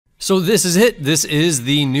So this is it. This is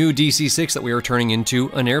the new DC-6 that we are turning into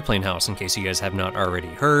an airplane house, in case you guys have not already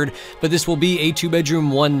heard. But this will be a 2-bedroom,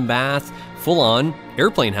 1-bath, full-on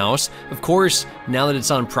airplane house. Of course, now that it's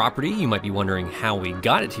on property, you might be wondering how we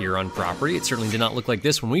got it here on property. It certainly did not look like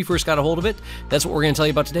this when we first got a hold of it. That's what we're going to tell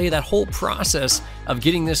you about today, that whole process of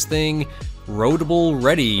getting this thing roadable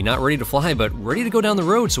ready. Not ready to fly, but ready to go down the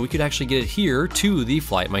road so we could actually get it here to the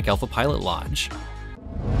Flight Mike Alpha Pilot Lodge.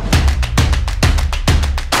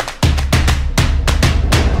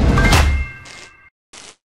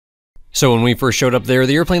 So when we first showed up there,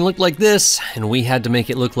 the airplane looked like this, and we had to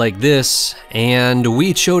make it look like this. And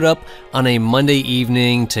we showed up on a Monday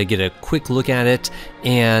evening to get a quick look at it,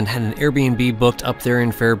 and had an Airbnb booked up there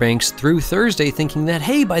in Fairbanks through Thursday, thinking that,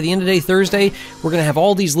 hey, by the end of the day Thursday, we're gonna have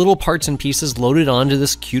all these little parts and pieces loaded onto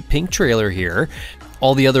this cute pink trailer here.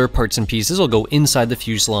 All the other parts and pieces will go inside the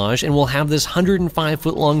fuselage, and we'll have this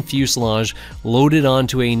 105-foot long fuselage loaded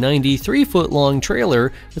onto a 93-foot long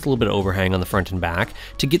trailer with a little bit of overhang on the front and back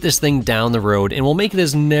to get this thing down the road. And we'll make it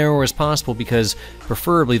as narrow as possible because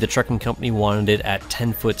preferably the trucking company wanted it at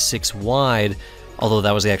 10 foot 6 wide, although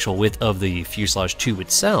that was the actual width of the fuselage tube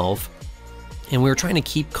itself. And we were trying to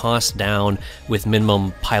keep costs down with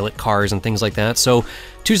minimum pilot cars and things like that. So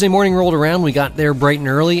Tuesday morning rolled around, we got there bright and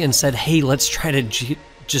early and said, hey, let's try to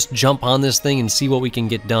just jump on this thing and see what we can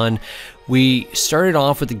get done. We started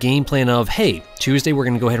off with the game plan of, hey, Tuesday we're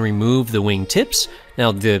going to go ahead and remove the wing tips.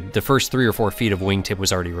 Now, the first 3 or 4 feet of wingtip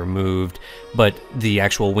was already removed, but the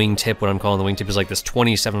actual wingtip, what I'm calling the wingtip, is like this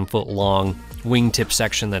 27-foot long wingtip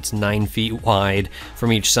section that's 9 feet wide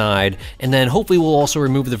from each side. And then hopefully we'll also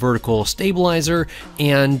remove the vertical stabilizer,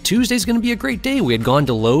 and Tuesday's going to be a great day. We had gone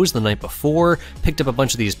to Lowe's the night before, picked up a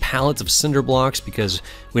bunch of these pallets of cinder blocks because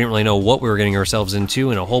we didn't really know what we were getting ourselves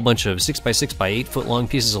into, and a whole bunch of 6x6 by 8 foot long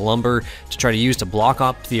pieces of lumber to try to use to block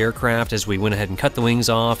up the aircraft as we went ahead and cut the wings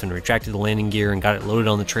off and retracted the landing gear and got it loaded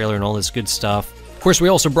on the trailer and all this good stuff. Of course, we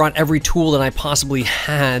also brought every tool that I possibly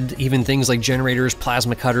had, even things like generators,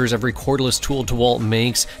 plasma cutters, every cordless tool DeWalt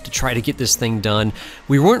makes to try to get this thing done.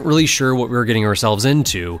 We weren't really sure what we were getting ourselves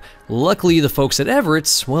into. Luckily, the folks at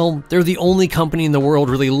Everett's, well, they're the only company in the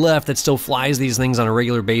world really left that still flies these things on a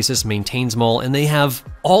regular basis, maintains them all, and they have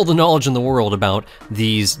all the knowledge in the world about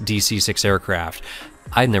these DC-6 aircraft.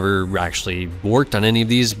 I'd never actually worked on any of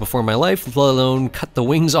these before in my life, let alone cut the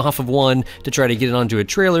wings off of one to try to get it onto a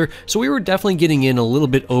trailer, so we were definitely getting in a little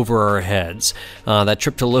bit over our heads. That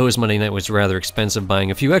trip to Lowe's Monday night was rather expensive,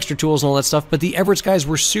 buying a few extra tools and all that stuff, but the Everett's guys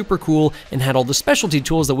were super cool and had all the specialty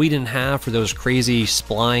tools that we didn't have for those crazy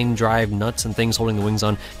spline drive nuts and things holding the wings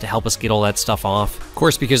on to help us get all that stuff off. Of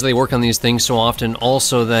course, because they work on these things so often,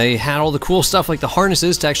 also they had all the cool stuff like the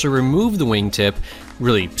harnesses to actually remove the wingtip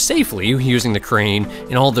really safely using the crane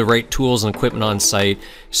and all the right tools and equipment on site.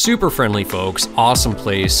 Super friendly folks, awesome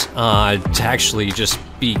place to actually just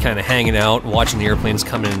be kind of hanging out, watching the airplanes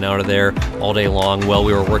come in and out of there all day long while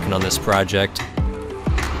we were working on this project.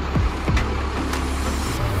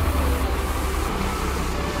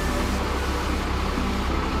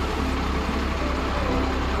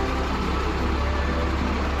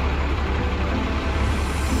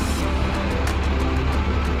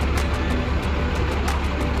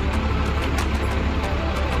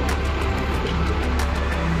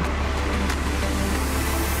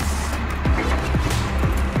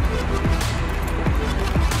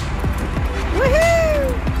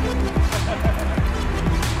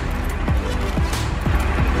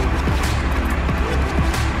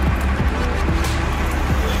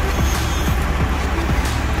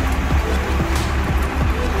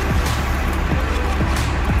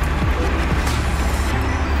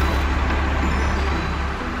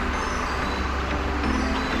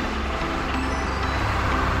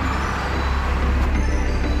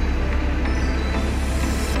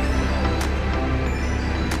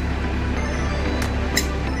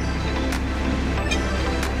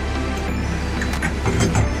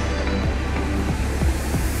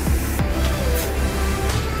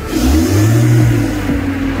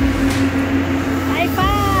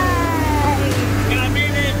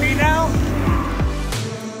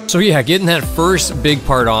 So yeah, getting that first big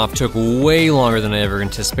part off took way longer than I ever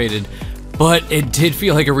anticipated, but it did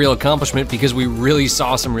feel like a real accomplishment because we really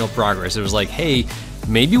saw some real progress. It was like, hey,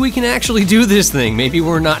 maybe we can actually do this thing. Maybe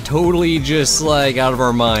we're not totally just like out of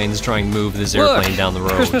our minds trying to move this airplane down the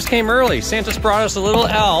road. Christmas came early. Santa's brought us a little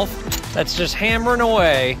elf that's just hammering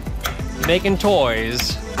away, making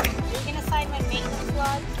toys. Are you gonna sign my maintenance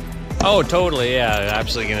log? Oh, totally, yeah,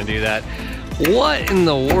 absolutely gonna do that. What in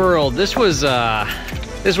the world? This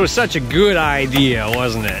was such a good idea,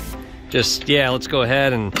 wasn't it? Just, yeah, let's go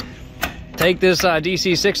ahead and take this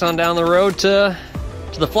DC-6 on down the road to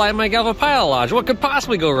to the Fly Mike Alpha Pilot Lodge. What could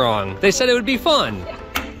possibly go wrong? They said it would be fun.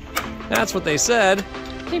 That's what they said.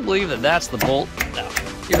 Can you believe that that's the bolt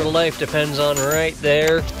your life depends on right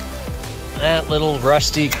there? That little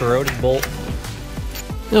rusty, corroded bolt.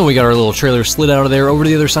 And we got our little trailer slid out of there, over to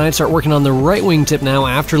the other side, start working on the right wingtip now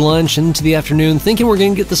after lunch into the afternoon, thinking we're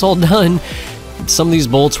going to get this all done. Some of these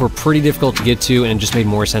bolts were pretty difficult to get to, and it just made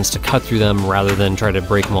more sense to cut through them rather than try to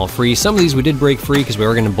break them all free. Some of these we did break free because we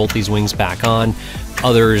were going to bolt these wings back on.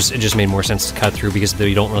 Others, it just made more sense to cut through because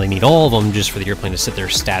you don't really need all of them, just for the airplane to sit there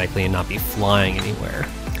statically and not be flying anywhere.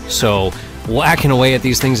 So, whacking away at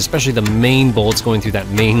these things, especially the main bolts going through that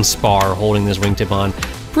main spar holding this wingtip on.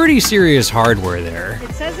 Pretty serious hardware there.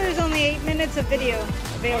 It says there's only 8 minutes of video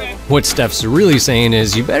available. What Steph's really saying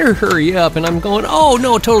is, you better hurry up, and I'm going, oh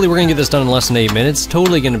no, totally, we're gonna get this done in less than 8 minutes,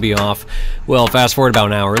 totally gonna be off. Well, fast forward about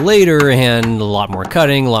an hour later, and a lot more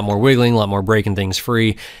cutting, a lot more wiggling, a lot more breaking things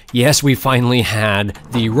free. Yes, we finally had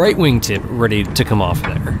the right wingtip ready to come off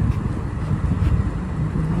there.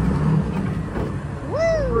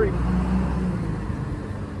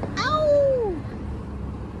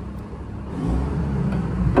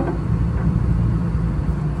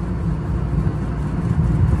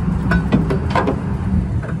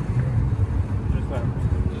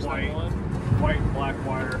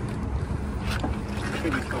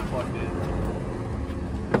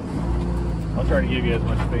 I'll try to give you as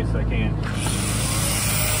much space as I can.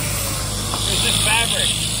 Is this fabric?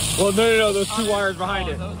 Well, no, those two wires behind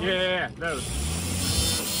it. Yeah, those.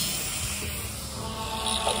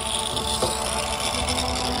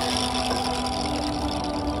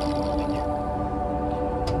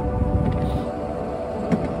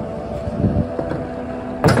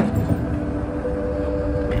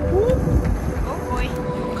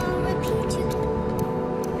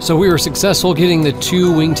 So we were successful getting the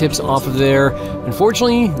two wingtips off of there.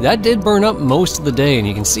 Unfortunately, that did burn up most of the day, and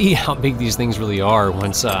you can see how big these things really are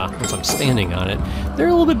once I'm standing on it. They're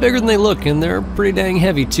a little bit bigger than they look, and they're pretty dang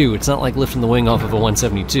heavy too. It's not like lifting the wing off of a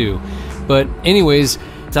 172. But anyways,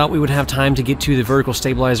 thought we would have time to get to the vertical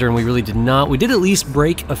stabilizer, and we really did not. We did at least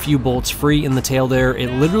break a few bolts free in the tail there. It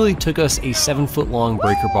literally took us a 7-foot-long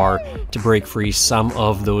breaker bar to break free some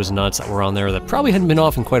of those nuts that were on there that probably hadn't been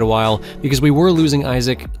off in quite a while, because we were losing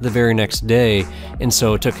Isaac the very next day, and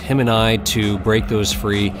so it took him and I to break those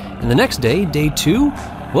free. And the next day, day 2,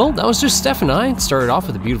 well, that was just Steph and I. It started off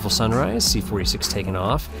with a beautiful sunrise, C-46 taking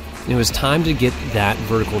off, and it was time to get that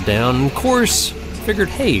vertical down. And of course, figured,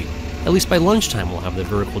 hey, at least by lunchtime we'll have the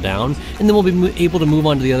vertical down, and then we'll be able to move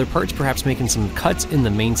on to the other parts, perhaps making some cuts in the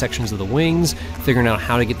main sections of the wings, figuring out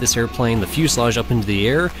how to get this airplane, the fuselage, up into the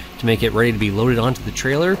air to make it ready to be loaded onto the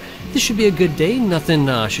trailer. This should be a good day. Nothing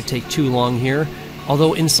should take too long here.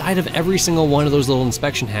 Although inside of every single one of those little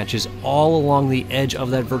inspection hatches, all along the edge of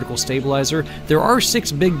that vertical stabilizer, there are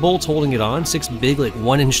 6 big bolts holding it on, 6 big, like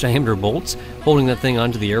 1-inch diameter bolts holding that thing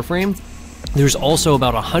onto the airframe. There's also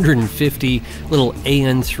about 150 little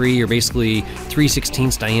AN3, or basically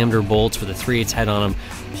 3/16 diameter bolts with a 3/8 head on them,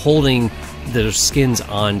 holding those skins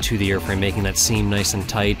onto the airframe, making that seam nice and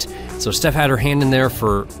tight. So Steph had her hand in there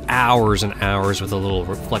for hours and hours with a little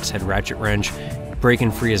flex head ratchet wrench,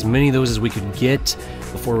 breaking free as many of those as we could get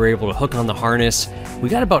before we were able to hook on the harness. We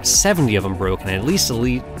got about 70 of them broken, at least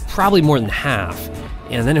probably more than half.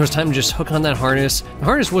 And then it was time to just hook on that harness. The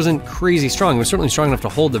harness wasn't crazy strong. It was certainly strong enough to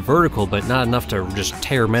hold the vertical, but not enough to just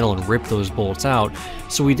tear metal and rip those bolts out.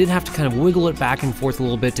 So we did have to kind of wiggle it back and forth a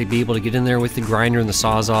little bit to be able to get in there with the grinder and the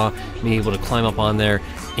Sawzall, be able to climb up on there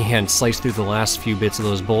and slice through the last few bits of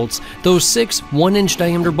those bolts. Those 6 1-inch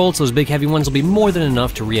diameter bolts, those big heavy ones, will be more than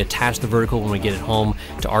enough to reattach the vertical when we get it home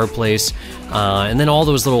to our place. And then all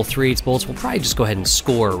those little 3/8 bolts, we'll probably just go ahead and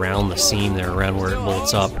score around the seam there, around where it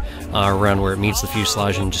bolts up, around where it meets the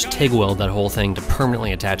fuselage, and just TIG weld that whole thing to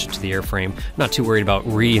permanently attach it to the airframe. Not too worried about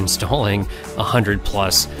reinstalling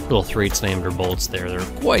 100+ little 3/8 diameter bolts there. They're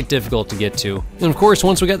quite difficult to get to. And of course,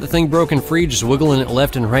 once we got the thing broken free, just wiggling it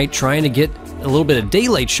left and right, trying to get a little bit of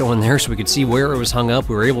daylight showing there so we could see where it was hung up.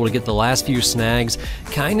 We were able to get the last few snags.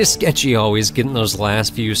 Kind of sketchy always getting those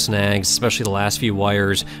last few snags, especially the last few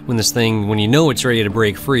wires when this thing, when you know it's ready to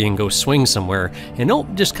break free and go swing somewhere, and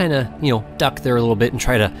don't just kind of, duck there a little bit and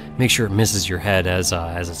try to make sure it misses your head as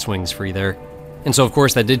it swings free there. And so of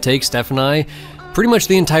course that did take Steph and I pretty much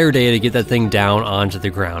the entire day to get that thing down onto the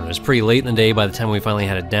ground. It was pretty late in the day by the time we finally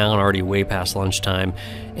had it down, already way past lunchtime.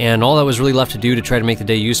 And all that was really left to do to try to make the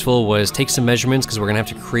day useful was take some measurements, because we're going to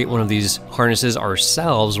have to create one of these harnesses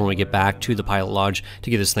ourselves when we get back to the pilot lodge to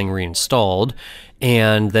get this thing reinstalled.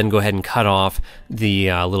 And then go ahead and cut off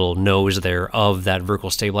the little nose there of that vertical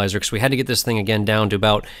stabilizer, because we had to get this thing again down to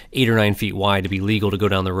about 8 or 9 feet wide to be legal to go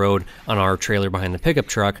down the road on our trailer behind the pickup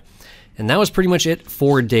truck. And that was pretty much it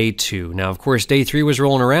for day 2. Now, of course, day 3 was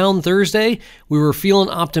rolling around Thursday. We were feeling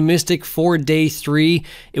optimistic for day 3.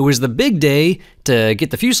 It was the big day to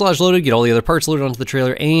get the fuselage loaded, get all the other parts loaded onto the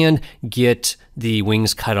trailer, and get the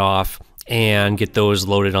wings cut off and get those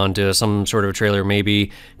loaded onto some sort of trailer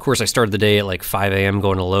maybe. Of course, I started the day at like 5 a.m.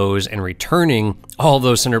 going to Lowe's and returning all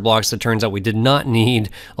those cinder blocks that turns out we did not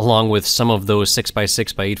need, along with some of those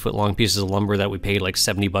 6x6 by 8 foot long pieces of lumber that we paid like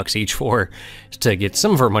 $70 each for to get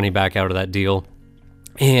some of our money back out of that deal.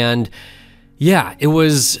 And yeah, it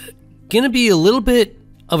was gonna be a little bit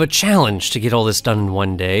of a challenge to get all this done in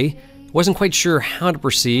one day. Wasn't quite sure how to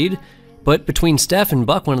proceed. But between Steph and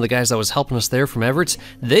Buck, one of the guys that was helping us there from Everett's,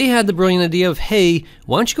 they had the brilliant idea of, hey,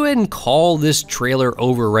 why don't you go ahead and call this trailer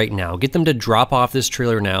over right now? Get them to drop off this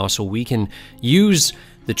trailer now so we can use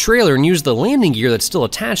the trailer and use the landing gear that's still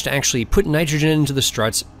attached to actually put nitrogen into the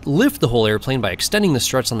struts, lift the whole airplane by extending the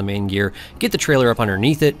struts on the main gear, get the trailer up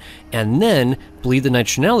underneath it, and then bleed the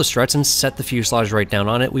nitrogen out of the struts and set the fuselage right down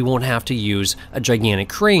on it. We won't have to use a gigantic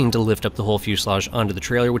crane to lift up the whole fuselage onto the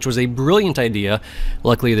trailer, which was a brilliant idea.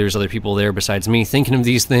 Luckily, there's other people there besides me thinking of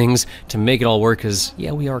these things to make it all work, because,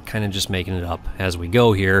 yeah, we are kind of just making it up as we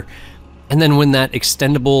go here. And then when that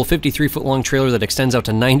extendable 53-foot long trailer that extends out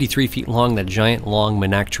to 93 feet long, that giant long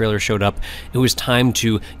Manac trailer showed up, it was time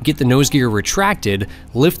to get the nose gear retracted,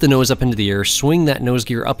 lift the nose up into the air, swing that nose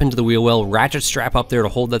gear up into the wheel well, ratchet strap up there to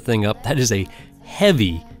hold that thing up. That is a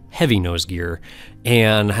heavy, heavy nose gear,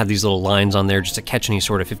 and have these little lines on there just to catch any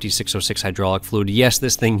sort of 5606 hydraulic fluid. Yes,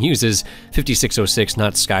 this thing uses 5606,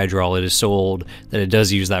 not Skydral. It is so old that it does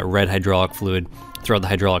use that red hydraulic fluid throughout the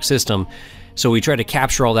hydraulic system. So we tried to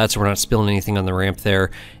capture all that so we're not spilling anything on the ramp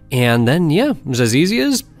there. And then, yeah, it was as easy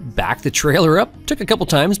as back the trailer up. Took a couple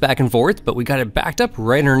times back and forth, but we got it backed up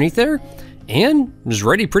right underneath there and was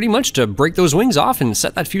ready pretty much to break those wings off and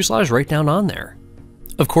set that fuselage right down on there.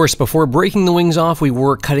 Of course, before breaking the wings off, we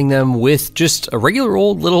were cutting them with just a regular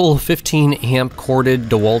old little 15 amp corded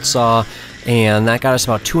DeWalt saw, and that got us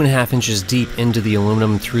about 2.5 inches deep into the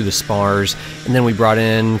aluminum through the spars. And then we brought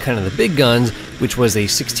in kind of the big guns, which was a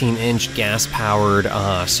 16-inch gas-powered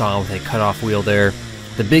saw with a cutoff wheel there.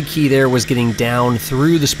 The big key there was getting down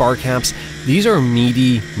through the spar caps. These are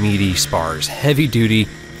meaty, meaty spars, heavy duty,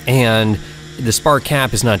 and the spar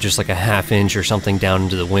cap is not just like a 1/2 inch or something down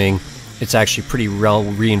into the wing. It's actually pretty well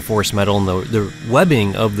reinforced metal, and the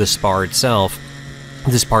webbing of the spar itself,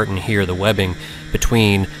 this part in here, the webbing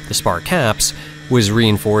between the spar caps, was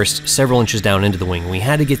reinforced several inches down into the wing. We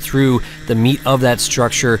had to get through the meat of that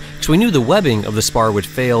structure, because we knew the webbing of the spar would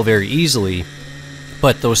fail very easily,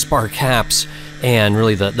 but those spar caps and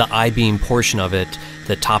really the I-beam portion of it,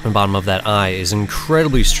 the top and bottom of that eye, is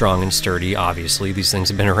incredibly strong and sturdy. Obviously, these things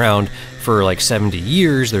have been around for like 70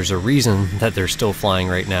 years. There's a reason that they're still flying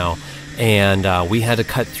right now. And we had to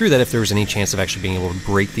cut through that if there was any chance of actually being able to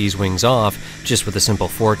break these wings off just with a simple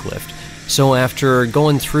forklift. So after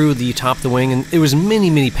going through the top of the wing, and it was many,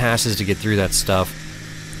 many passes to get through that stuff,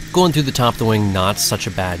 going through the top of the wing, not such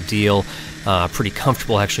a bad deal. Pretty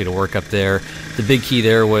comfortable actually to work up there. The big key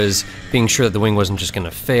there was being sure that the wing wasn't just going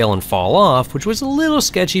to fail and fall off, which was a little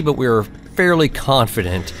sketchy, but we were fairly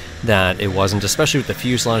confident that it wasn't, especially with the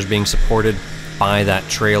fuselage being supported by that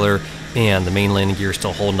trailer and the main landing gear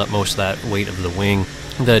still holding up most of that weight of the wing.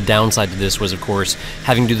 The downside to this was, of course,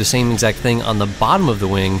 having to do the same exact thing on the bottom of the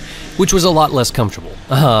wing, which was a lot less comfortable,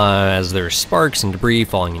 as there's sparks and debris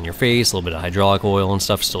falling in your face, a little bit of hydraulic oil and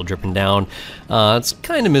stuff still dripping down. It's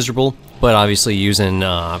kind of miserable, but obviously using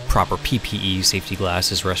proper PPE, safety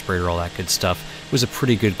glasses, respirator, all that good stuff, was a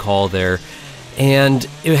pretty good call there. And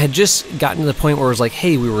it had just gotten to the point where it was like,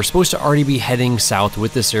 hey, we were supposed to already be heading south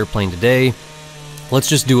with this airplane today. Let's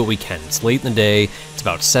just do what we can. It's late in the day. It's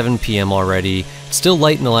about 7 p.m. already. It's still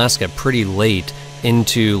light in Alaska, pretty late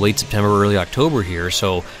into late September, early October here.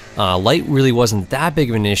 So light really wasn't that big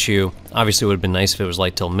of an issue. Obviously, it would have been nice if it was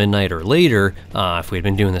light till midnight or later if we had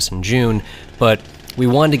been doing this in June. But We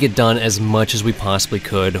wanted to get done as much as we possibly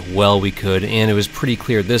could, and it was pretty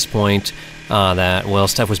clear at this point that, well,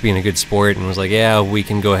 Steph was being a good sport and was like, yeah, we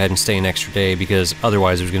can go ahead and stay an extra day because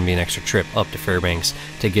otherwise there's going to be an extra trip up to Fairbanks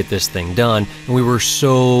to get this thing done. And we were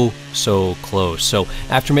so close. So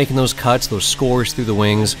after making those cuts, those scores through the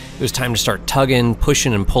wings, it was time to start tugging,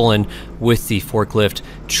 pushing, and pulling with the forklift,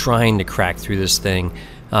 trying to crack through this thing.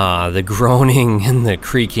 The groaning and the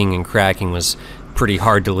creaking and cracking was pretty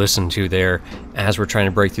hard to listen to there as we're trying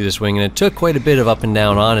to break through this wing, and it took quite a bit of up and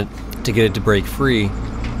down on it to get it to break free.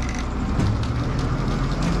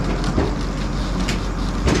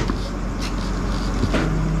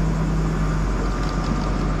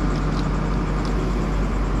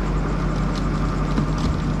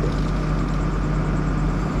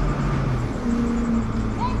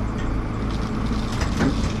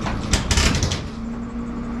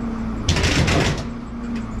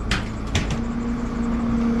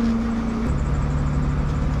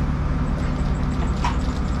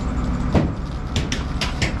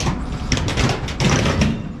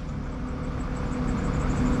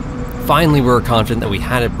 Finally, we were confident that we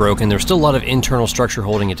had it broken. There was still a lot of internal structure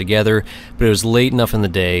holding it together, but it was late enough in the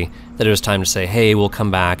day that it was time to say, hey, we'll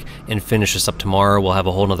come back and finish this up tomorrow. We'll have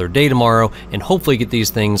a whole nother day tomorrow and hopefully get these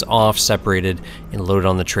things off, separated, and loaded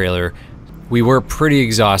on the trailer. We were pretty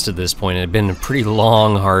exhausted at this point. It had been a pretty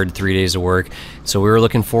long, hard 3 days of work, so we were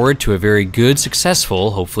looking forward to a very good,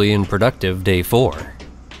 successful, hopefully and productive day 4.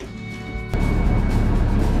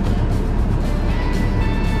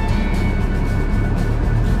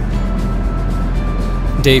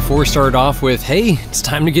 Day 4 started off with, hey, it's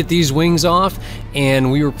time to get these wings off,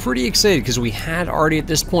 and we were pretty excited because we had already at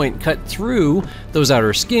this point cut through those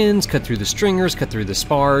outer skins, cut through the stringers, cut through the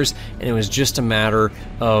spars, and it was just a matter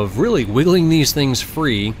of really wiggling these things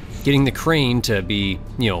free, getting the crane to be,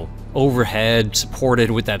 overhead, supported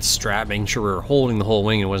with that strap, making sure we were holding the whole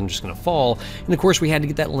wing and it wasn't just going to fall. And of course we had to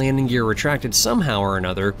get that landing gear retracted somehow or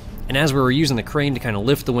another, and as we were using the crane to kind of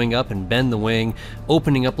lift the wing up and bend the wing,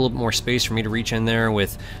 opening up a little bit more space for me to reach in there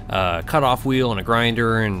with a cutoff wheel and a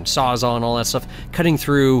grinder and sawzall and all that stuff, cutting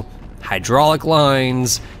through hydraulic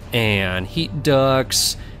lines and heat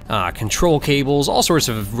ducts, control cables, all sorts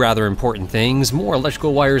of rather important things, more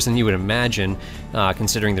electrical wires than you would imagine,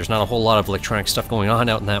 considering there's not a whole lot of electronic stuff going on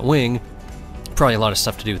out in that wing. Probably a lot of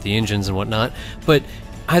stuff to do with the engines and whatnot, but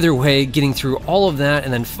either way, getting through all of that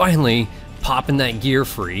and then finally popping that gear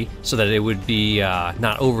free so that it would be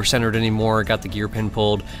not over-centered anymore. Got the gear pin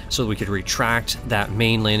pulled so that we could retract that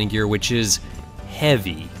main landing gear, which is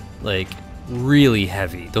heavy, like really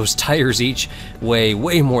heavy. Those tires each weigh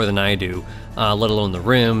way more than I do, let alone the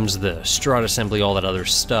rims, the strut assembly, all that other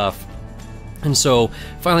stuff. And so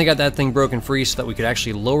finally got that thing broken free so that we could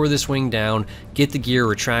actually lower this wing down, get the gear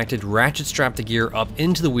retracted, ratchet strap the gear up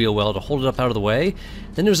into the wheel well to hold it up out of the way.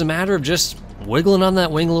 Then it was a matter of just wiggling on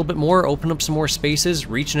that wing a little bit more, open up some more spaces,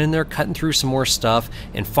 reaching in there, cutting through some more stuff,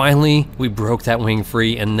 and finally we broke that wing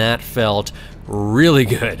free, and that felt really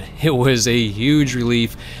good. It was a huge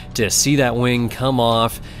relief to see that wing come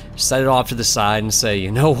off, set it off to the side and say,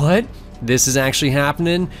 you know what? This is actually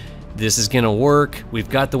happening. This is gonna work. We've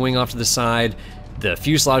got the wing off to the side. The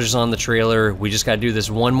fuselage is on the trailer. We just gotta do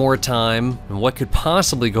this one more time. And what could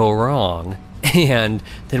possibly go wrong? And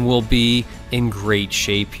then we'll be in great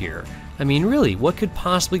shape here. I mean, really, what could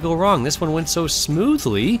possibly go wrong? This one went so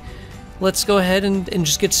smoothly. Let's go ahead and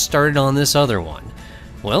just get started on this other one.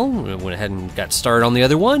 Well, we went ahead and got started on the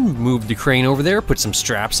other one, moved the crane over there, put some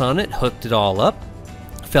straps on it, hooked it all up.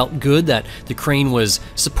 Felt good that the crane was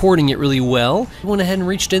supporting it really well. Went ahead and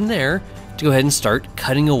reached in there to go ahead and start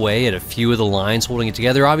cutting away at a few of the lines holding it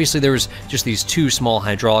together. Obviously there was just these two small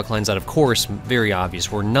hydraulic lines that, of course, very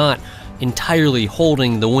obvious, were not entirely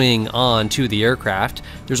holding the wing on to the aircraft.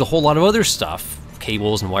 There's a whole lot of other stuff,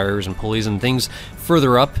 cables and wires and pulleys and things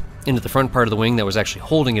further up into the front part of the wing that was actually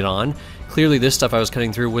holding it on. Clearly this stuff I was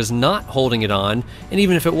cutting through was not holding it on, and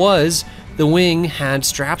even if it was, the wing had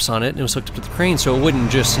straps on it and it was hooked up to the crane so it wouldn't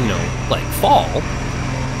just, like fall.